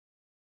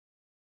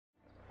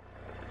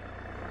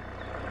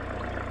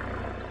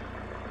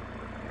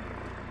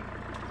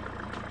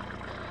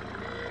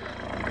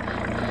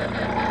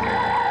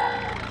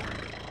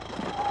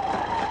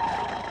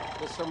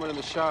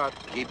the shot.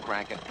 Keep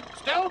cranking.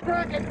 Still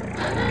cranking!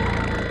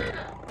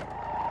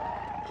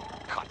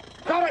 Cut.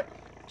 Got it!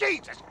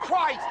 Jesus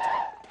Christ!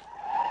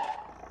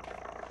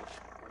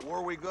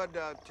 Were we good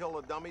till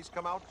the dummies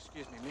come out?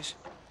 Excuse me, miss.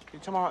 Can you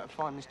tell me where to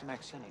find Mr.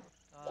 Maxini?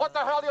 What the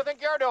hell do you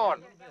think you're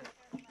doing?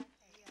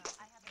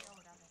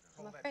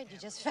 I'm afraid you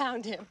just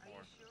found him.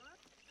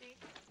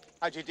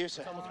 How'd you do,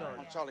 sir?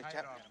 I'm Charlie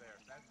Chaplin.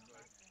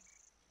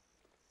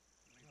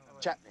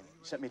 Chaplin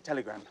sent me a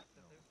telegram.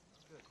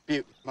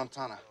 Butte,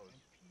 Montana.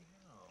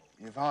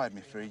 You've hired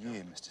me for a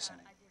year, Mr.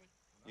 Senning.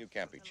 You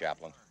can't be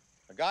Chaplin.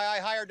 The guy I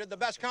hired did the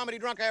best comedy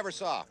drunk I ever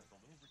saw.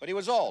 But he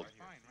was old.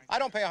 I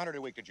don't pay $100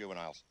 a week to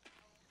juveniles.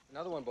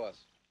 Another one,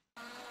 boss.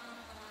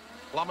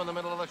 Plumb in the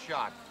middle of the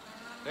shot.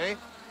 See?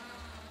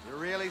 You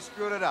really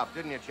screwed it up,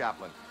 didn't you,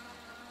 Chaplin?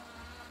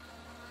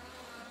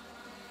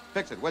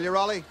 Fix it, will you,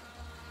 Raleigh?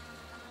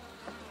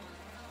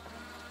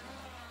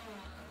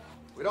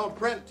 We don't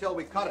print till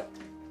we cut it.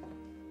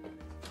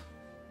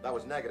 That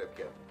was negative,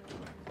 kid.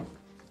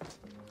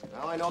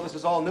 Now, I know this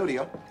is all new to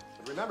you,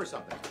 but remember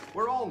something.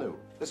 We're all new.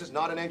 This is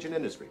not an ancient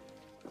industry.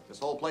 This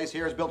whole place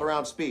here is built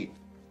around speed.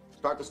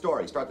 Start the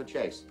story, start the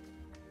chase.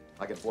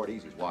 I can afford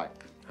easies. Why?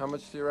 How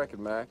much do you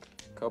reckon, Mac?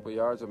 A couple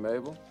yards of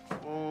Mabel?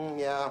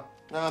 Yeah.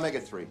 No, make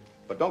it 3.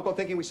 But don't go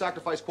thinking we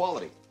sacrifice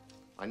quality.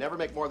 I never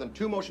make more than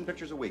 2 motion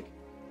pictures a week.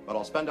 But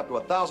I'll spend up to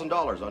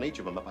 $1,000 on each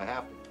of them if I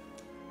have to.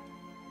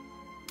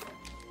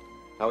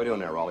 How we doing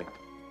there, Raleigh?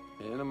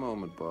 In a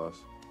moment, boss.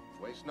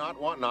 Waste not,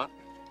 want not.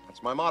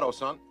 That's my motto,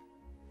 son.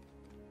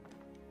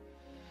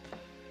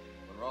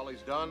 When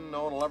Raleigh's done,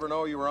 no one will ever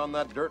know you were on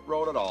that dirt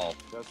road at all.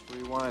 Just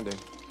rewinding.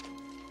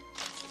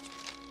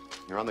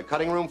 You're on the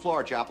cutting room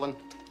floor, Chaplin.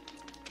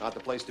 Not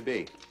the place to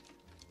be.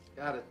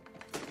 Got it.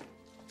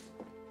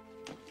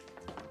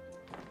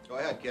 Go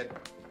ahead, kid.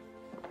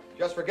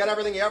 Just forget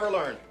everything you ever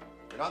learned.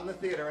 You're not in the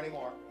theater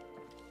anymore.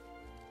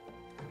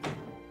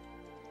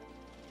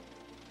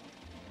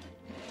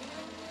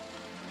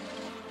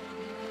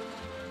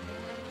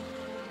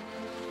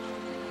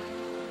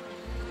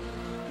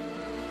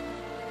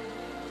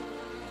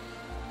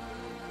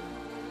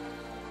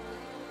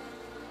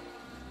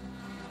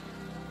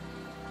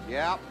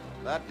 Yeah,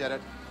 that did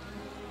it.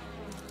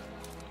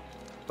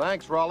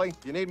 Thanks, Raleigh.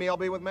 If you need me, I'll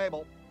be with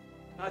Mabel.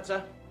 All right,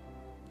 sir.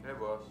 Hey,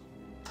 boss.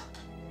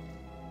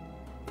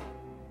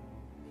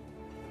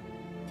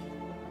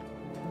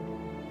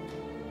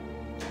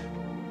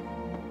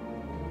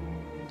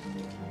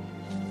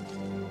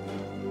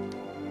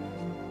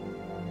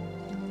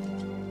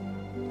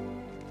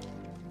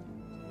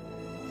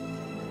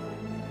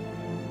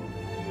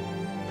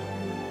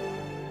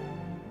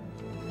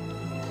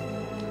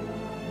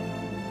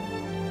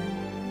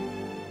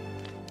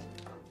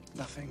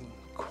 Nothing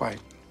quite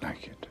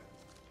like it.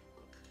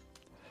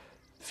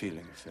 Feeling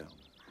a film.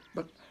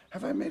 But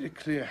have I made it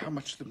clear how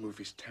much the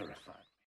movie's terrified?